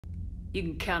You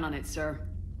can count on it, sir.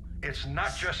 It's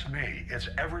not just me, it's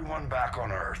everyone back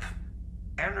on Earth.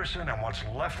 Anderson and what's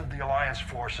left of the Alliance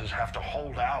forces have to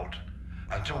hold out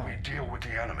until we deal with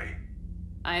the enemy.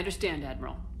 I understand,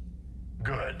 Admiral.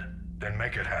 Good. Then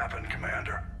make it happen,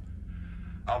 Commander.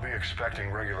 I'll be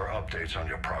expecting regular updates on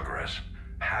your progress.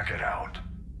 Hack it out.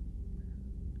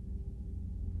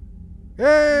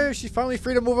 Hey, she's finally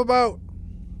free to move about.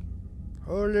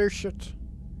 Holy shit.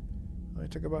 Only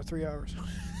took about 3 hours.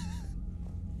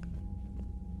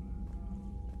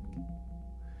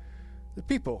 The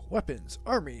people, weapons,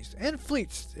 armies, and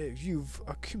fleets that you've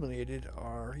accumulated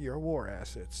are your war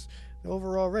assets. The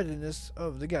overall readiness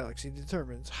of the galaxy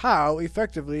determines how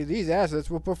effectively these assets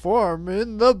will perform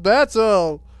in the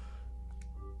battle.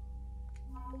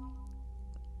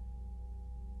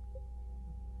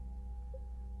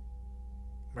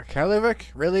 Makalovic?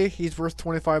 Really? He's worth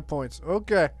 25 points.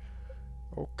 Okay.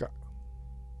 Okay.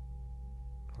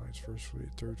 Alliance First Fleet,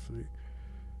 Third Fleet.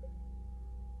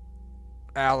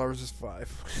 Allers is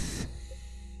 5.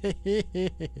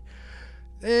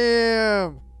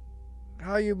 Damn.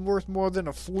 How are you worth more than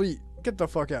a fleet? Get the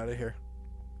fuck out of here.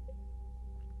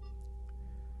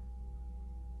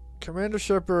 Commander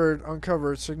Shepard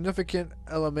uncovered significant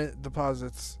elemental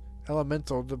deposits,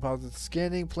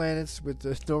 scanning planets with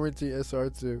the Normandy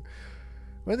SR-2.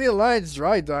 When the Alliance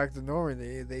dry docked the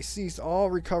Normandy, they seized all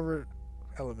recovered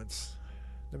elements.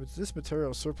 This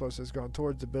material surplus has gone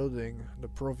towards the building the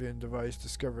Provian device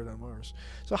discovered on Mars.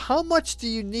 So how much do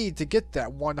you need to get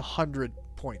that 100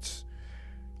 points?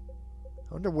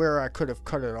 I wonder where I could have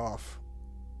cut it off.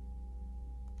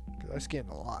 Because I scanned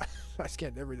a lot. I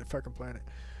scanned every fucking planet.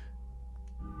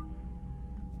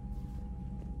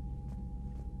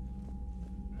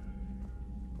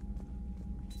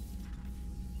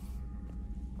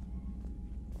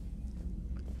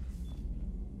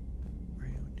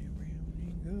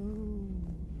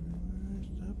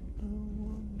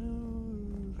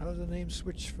 How's the name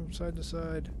switch from side to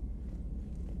side?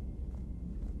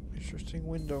 Interesting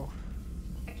window.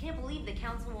 I can't believe the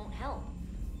Council won't help.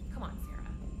 Come on, Sarah.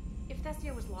 If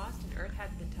Thessia was lost and Earth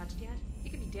hadn't been touched yet, you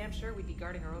can be damn sure we'd be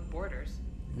guarding our own borders.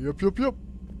 Yep.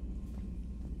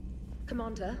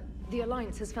 Commander, the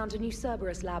Alliance has found a new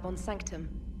Cerberus lab on Sanctum.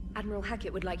 Admiral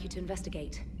Hackett would like you to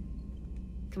investigate.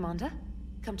 Commander,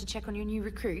 come to check on your new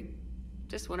recruit?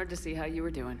 Just wanted to see how you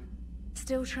were doing.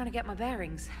 Still trying to get my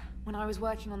bearings. When I was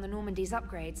working on the Normandy's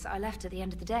upgrades, I left at the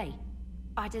end of the day.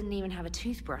 I didn't even have a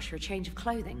toothbrush or a change of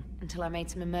clothing until I made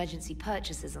some emergency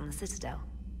purchases on the Citadel.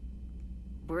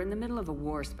 We're in the middle of a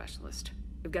war, Specialist.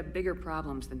 We've got bigger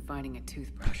problems than finding a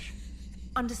toothbrush.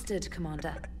 Understood,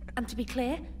 Commander. And to be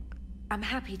clear, I'm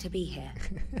happy to be here.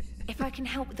 If I can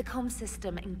help with the comm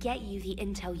system and get you the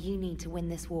intel you need to win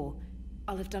this war,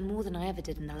 I'll have done more than I ever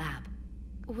did in the lab.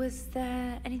 Was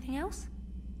there anything else?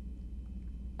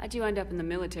 How'd you end up in the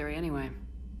military anyway?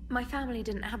 My family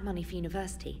didn't have money for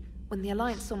university. When the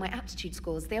Alliance saw my aptitude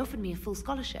scores, they offered me a full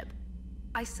scholarship.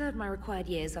 I served my required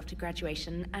years after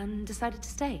graduation and decided to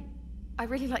stay. I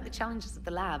really like the challenges of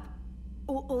the lab.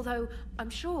 Although, I'm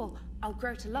sure I'll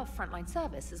grow to love frontline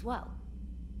service as well.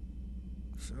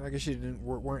 So I guess you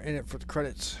weren't in it for the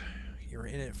credits. You were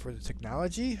in it for the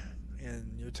technology?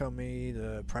 And you're telling me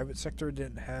the private sector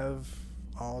didn't have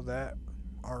all that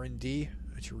R&D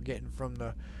that you were getting from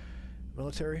the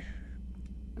military?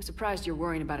 I'm surprised you're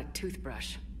worrying about a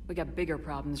toothbrush. We got bigger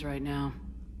problems right now.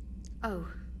 Oh,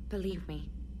 believe me.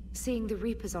 Seeing the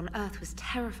Reapers on Earth was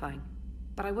terrifying.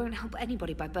 But I won't help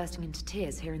anybody by bursting into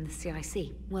tears here in the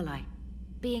CIC, will I?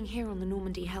 Being here on the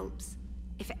Normandy helps.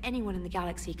 If anyone in the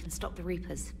galaxy can stop the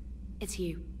Reapers, it's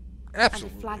you. Absolutely.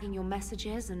 And if flagging your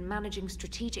messages and managing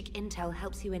strategic intel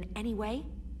helps you in any way,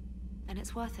 then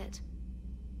it's worth it.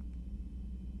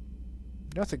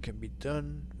 Nothing can be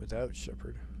done without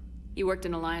Shepard. You worked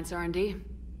in Alliance R&D?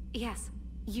 Yes.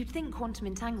 You'd think quantum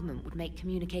entanglement would make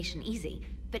communication easy,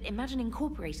 but imagine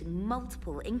incorporating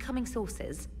multiple incoming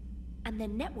sources and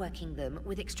then networking them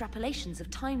with extrapolations of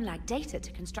time-lag data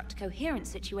to construct a coherent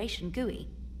situation GUI.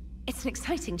 It's an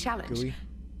exciting challenge. GUI?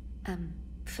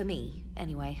 For me,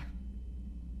 anyway.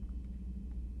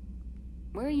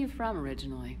 Where are you from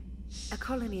originally? A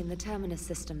colony in the Terminus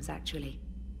systems, actually.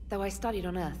 Though I studied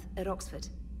on Earth, at Oxford.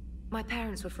 My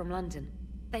parents were from London.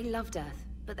 They loved Earth,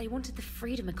 but they wanted the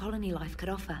freedom a colony life could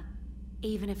offer.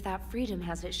 Even if that freedom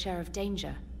has its share of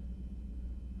danger.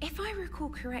 If I recall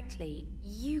correctly,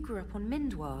 you grew up on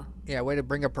Mindwar. Yeah, way to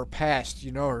bring up her past.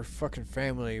 You know her fucking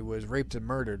family was raped and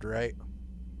murdered, right?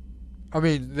 I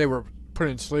mean, they were put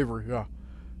in slavery, yeah.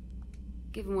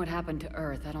 Given what happened to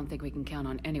Earth, I don't think we can count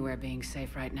on anywhere being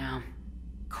safe right now.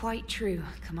 Quite true,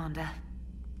 Commander.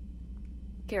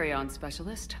 Carry on,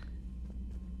 Specialist.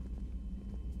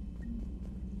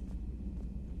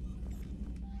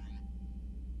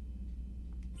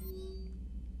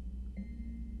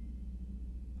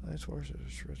 Alliance forces are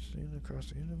stretching across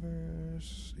the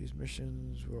universe. These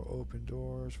missions will open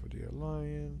doors for the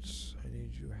Alliance. I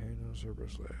need you to handle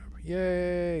Cerberus Lab.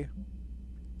 Yay!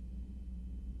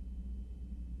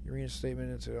 Your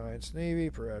reinstatement into the Alliance Navy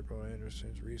per Admiral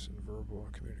Anderson's recent verbal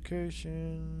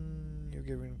communication. You're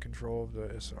given control of the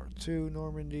SR-2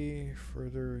 Normandy.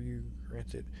 Further, you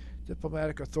granted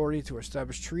diplomatic authority to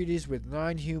establish treaties with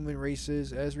non-human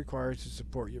races as required to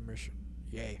support your mission.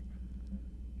 Yay.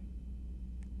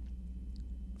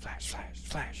 Flash, flash,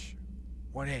 flash.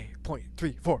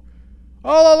 1A.34.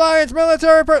 All Alliance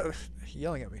military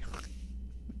yelling at me.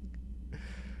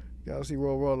 Galaxy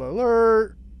World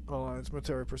alert. Alliance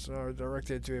military personnel are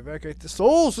directed to evacuate the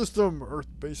Sol System.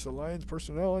 Earth-based Alliance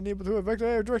personnel unable to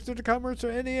evacuate are directed to commerce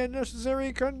to any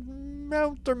unnecessary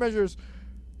countermeasures.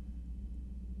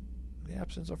 In the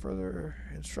absence of further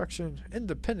instruction,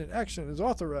 independent action is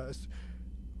authorized.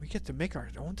 We get to make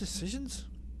our own decisions?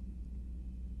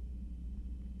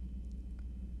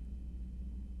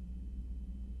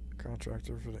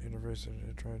 Contractor for the interface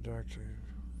and Tridoc to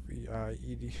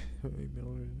VIED.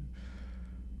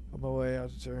 On my way out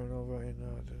to Terra Nova and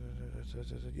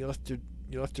you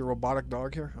left your robotic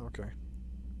dog here? Okay.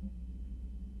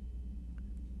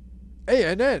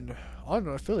 ANN,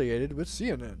 unaffiliated with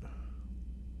CNN.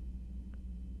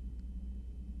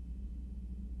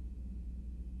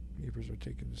 Keepers are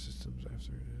taking the systems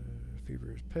after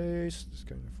feverish pace. This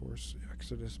kind of force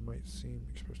exodus might seem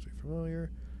especially familiar.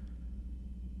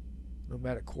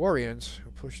 Nomadic Quarians,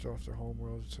 who pushed off their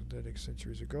homeworld synthetic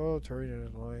centuries ago, Turian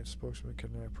and Alliance spokesman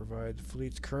cannot provide the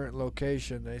fleet's current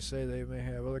location. They say they may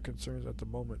have other concerns at the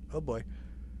moment. Oh boy.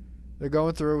 They're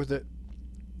going through with it.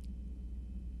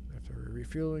 After a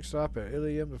refueling stop at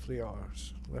Ilium, the fleet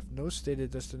left no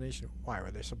stated destination. Why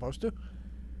were they supposed to?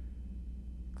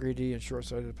 Greedy and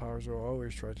short-sighted powers will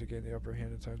always try to gain the upper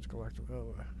hand in times of collective.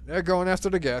 Oh, they're going after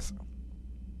the gas.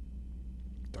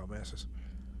 Dumbasses.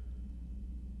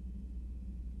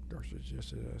 Garcia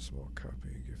suggested that a small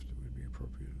copy gift would be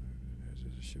appropriate as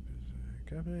the ship is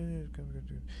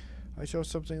I show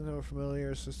something that are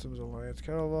familiar systems Alliance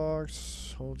catalogs.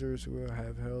 Soldiers who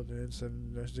have held an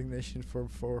ensign designation for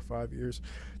 4 or 5 years,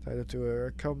 tied to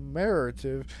a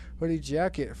commemorative hoodie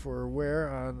jacket for wear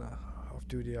on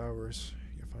off-duty hours.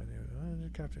 You'll find the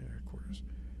captain quarters.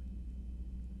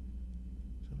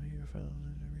 Some of you found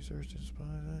research and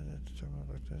spotted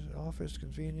office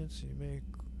convenience. You may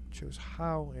choose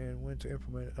how and when to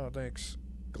implement it. Oh, thanks,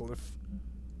 Glyph.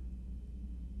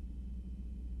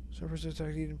 Surface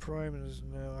attacked Eden Prime and is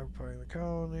now occupying the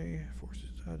colony.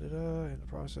 Forces In the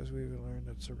process, we will learn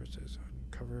that Cerberus has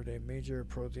uncovered a major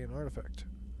protein artifact.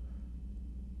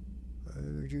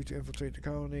 Due to infiltrate the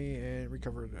colony and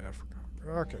recover the Africa.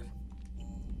 Okay.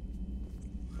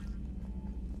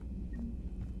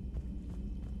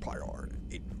 Priority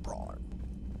Eden Prime.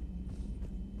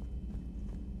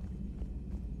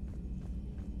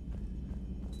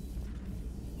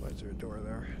 Why is there a door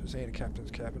there? This ain't a captain's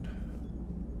cabin.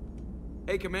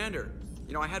 Hey, Commander.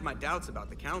 You know, I had my doubts about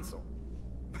the Council.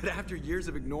 But after years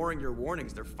of ignoring your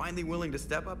warnings, they're finally willing to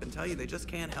step up and tell you they just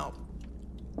can't help.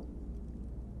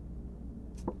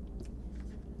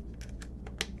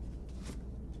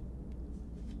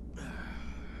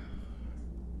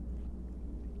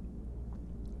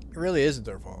 It really isn't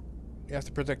their fault. You have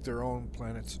to protect their own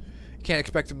planets. You can't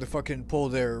expect them to fucking pull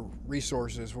their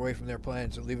resources away from their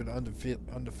planets and leave it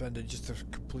undefended just to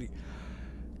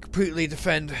completely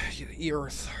defend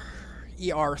Earth.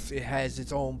 Earth, it has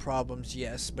its own problems,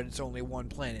 yes, but it's only one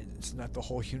planet. It's not the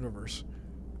whole universe.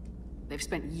 They've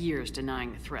spent years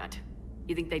denying the threat.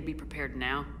 You think they'd be prepared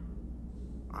now?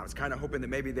 I was kind of hoping that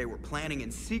maybe they were planning in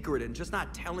secret and just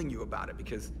not telling you about it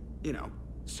because, you know,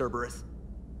 Cerberus.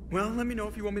 Well, let me know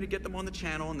if you want me to get them on the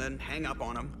channel and then hang up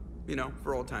on them, you know,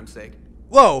 for old time's sake.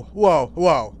 Whoa, whoa,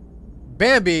 whoa.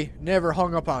 Bambi never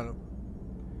hung up on him.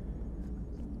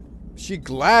 She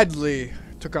gladly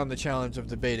took on the challenge of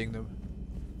debating them.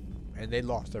 And they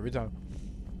lost every time.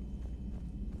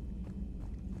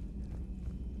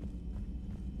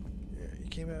 Yeah, you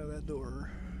came out of that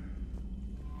door.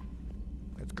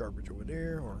 That's garbage over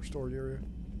there, or storage area.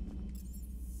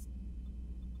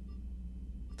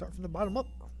 Start from the bottom up.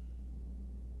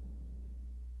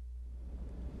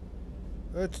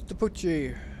 That's the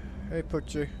Poochie. Hey,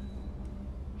 Poochie.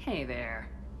 Hey there.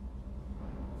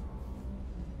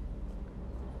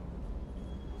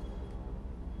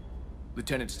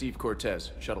 Lieutenant Steve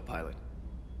Cortez, shuttle pilot.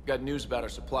 Got news about our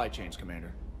supply chains,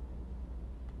 Commander.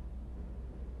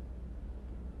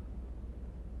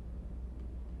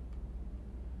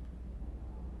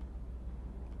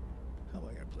 How am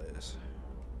I gonna play this?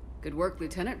 Good work,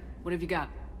 Lieutenant. What have you got?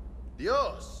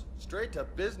 Dios, straight to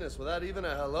business without even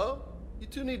a hello? You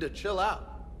two need to chill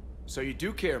out. So you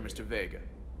do care, Mr. Vega?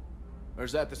 Or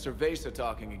is that the Cerveza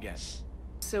talking again?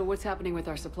 So what's happening with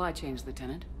our supply chains,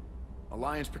 Lieutenant?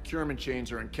 Alliance procurement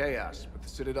chains are in chaos, but the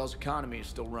Citadel's economy is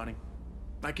still running.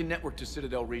 I can network to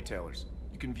Citadel retailers.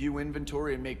 You can view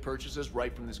inventory and make purchases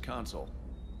right from this console.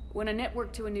 When I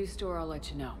network to a new store, I'll let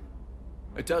you know.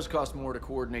 It does cost more to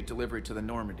coordinate delivery to the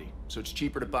Normandy, so it's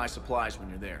cheaper to buy supplies when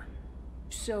you're there.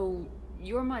 So,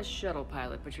 you're my shuttle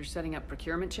pilot, but you're setting up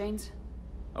procurement chains?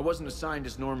 I wasn't assigned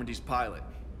as Normandy's pilot.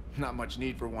 Not much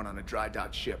need for one on a dry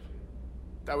dock ship.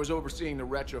 I was overseeing the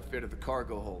retrofit of the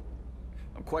cargo hold.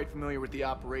 I'm quite familiar with the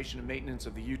operation and maintenance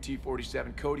of the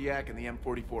UT-47 Kodiak and the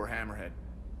M44 Hammerhead.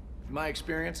 In my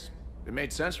experience, it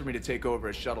made sense for me to take over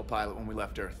as shuttle pilot when we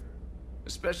left Earth.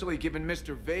 Especially given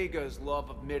Mr. Vega's love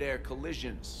of mid-air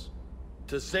collisions.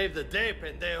 To save the day,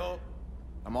 pendejo.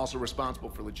 I'm also responsible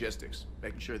for logistics,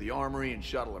 making sure the armory and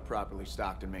shuttle are properly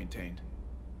stocked and maintained.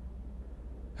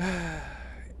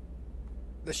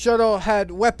 The shuttle had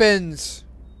weapons.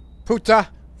 Puta.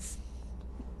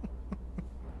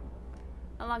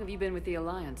 How long have you been with the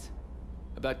Alliance?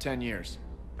 About 10 years.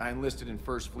 I enlisted in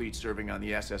First Fleet serving on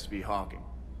the SSV Hawking,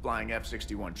 flying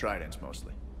F-61 Tridents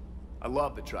mostly. I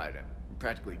love the Trident. It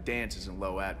practically dances in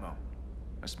low atmo.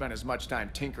 I spent as much time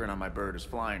tinkering on my bird as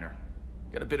flying her.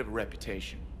 Got a bit of a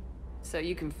reputation. So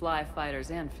you can fly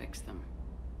fighters and fix them?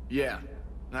 Yeah,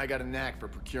 and I got a knack for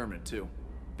procurement too.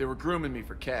 They were grooming me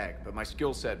for CAG, but my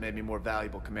skill set made me more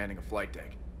valuable commanding a flight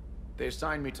deck. They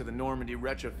assigned me to the Normandy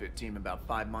retrofit team about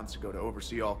 5 months ago to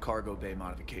oversee all cargo bay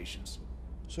modifications.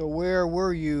 So where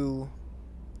were you,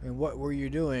 and what were you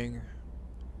doing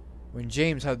when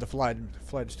James had to fly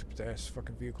the stupid ass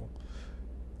fucking vehicle?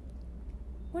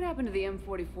 What happened to the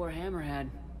M44 Hammerhead?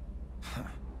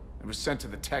 It was sent to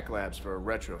the tech labs for a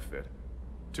retrofit.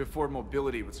 To afford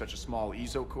mobility with such a small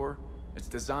ESO core, its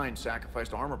design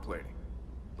sacrificed armor plating.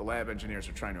 The lab engineers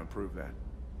are trying to improve that.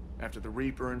 After the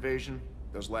Reaper invasion,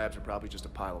 those labs are probably just a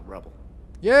pile of rubble.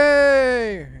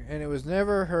 Yay! And it was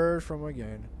never heard from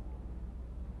again.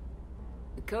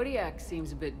 The Kodiak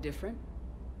seems a bit different.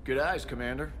 Good eyes,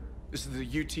 Commander. This is the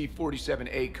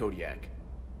UT-47A Kodiak.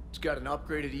 It's got an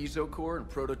upgraded ESO core and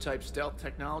prototype stealth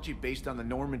technology based on the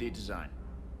Normandy design.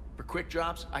 For quick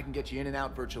drops, I can get you in and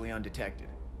out virtually undetected.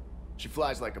 She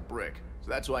flies like a brick, so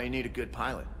that's why you need a good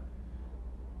pilot.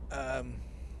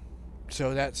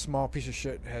 So that small piece of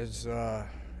shit has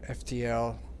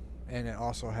FTL, and it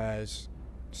also has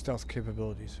stealth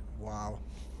capabilities. Wow.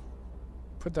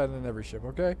 Put that in every ship,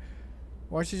 okay?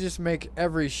 Why don't you just make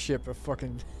every ship a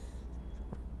fucking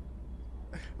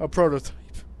a prototype?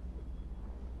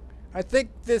 I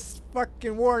think this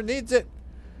fucking war needs it.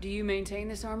 Do you maintain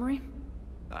this armory?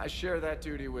 I share that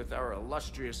duty with our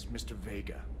illustrious Mr.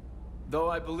 Vega. Though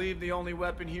I believe the only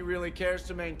weapon he really cares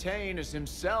to maintain is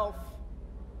himself.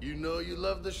 You know you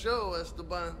love the show,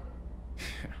 Esteban.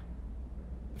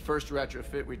 The first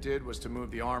retrofit we did was to move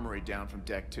the armory down from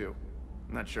Deck 2.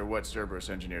 I'm not sure what Cerberus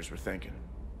engineers were thinking.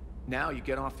 Now you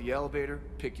get off the elevator,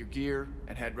 pick your gear,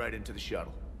 and head right into the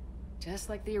shuttle. Just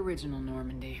like the original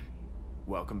Normandy.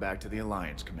 Welcome back to the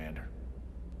Alliance, Commander.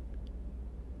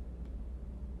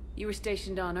 You were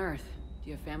stationed on Earth. Do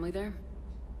you have family there?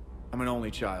 I'm an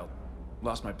only child.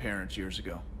 Lost my parents years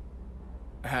ago.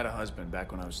 I had a husband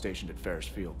back when I was stationed at Ferris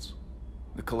Fields.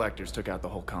 The Collectors took out the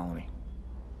whole colony.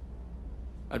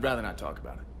 I'd rather not talk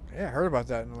about it. Yeah, I heard about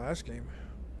that in the last game.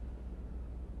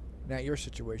 Not your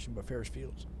situation, but Ferris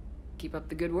Fields. Keep up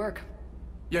the good work.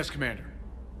 Yes, Commander.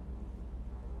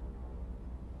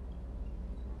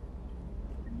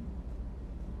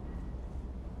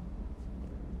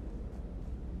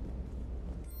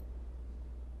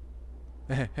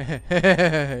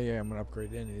 Yeah, I'm gonna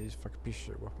upgrade any of these fucking piece of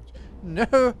shit weapons.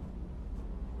 No!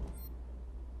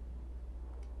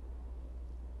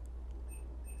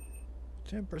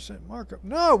 %10 markup.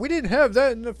 No, we didn't have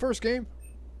that in the first game.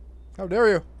 How dare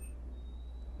you?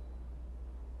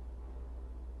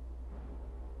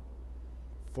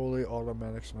 Fully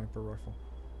automatic sniper rifle.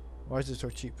 Why is it so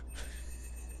cheap?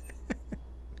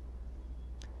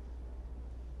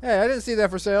 Hey, I didn't see that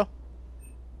for sale.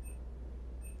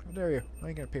 How dare you? I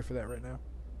ain't gonna pay for that right now.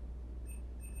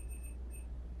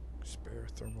 Spare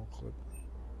thermal clip.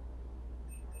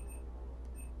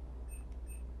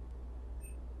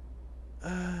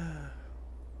 Uh,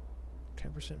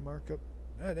 10% markup.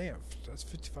 Ah, damn. That's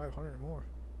 5,500 more.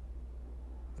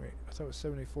 Wait, I thought it was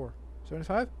 74.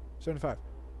 75? 75.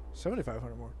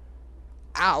 7,500 more.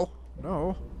 Ow!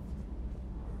 No.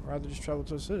 I'd rather just travel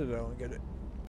to the Citadel and get it.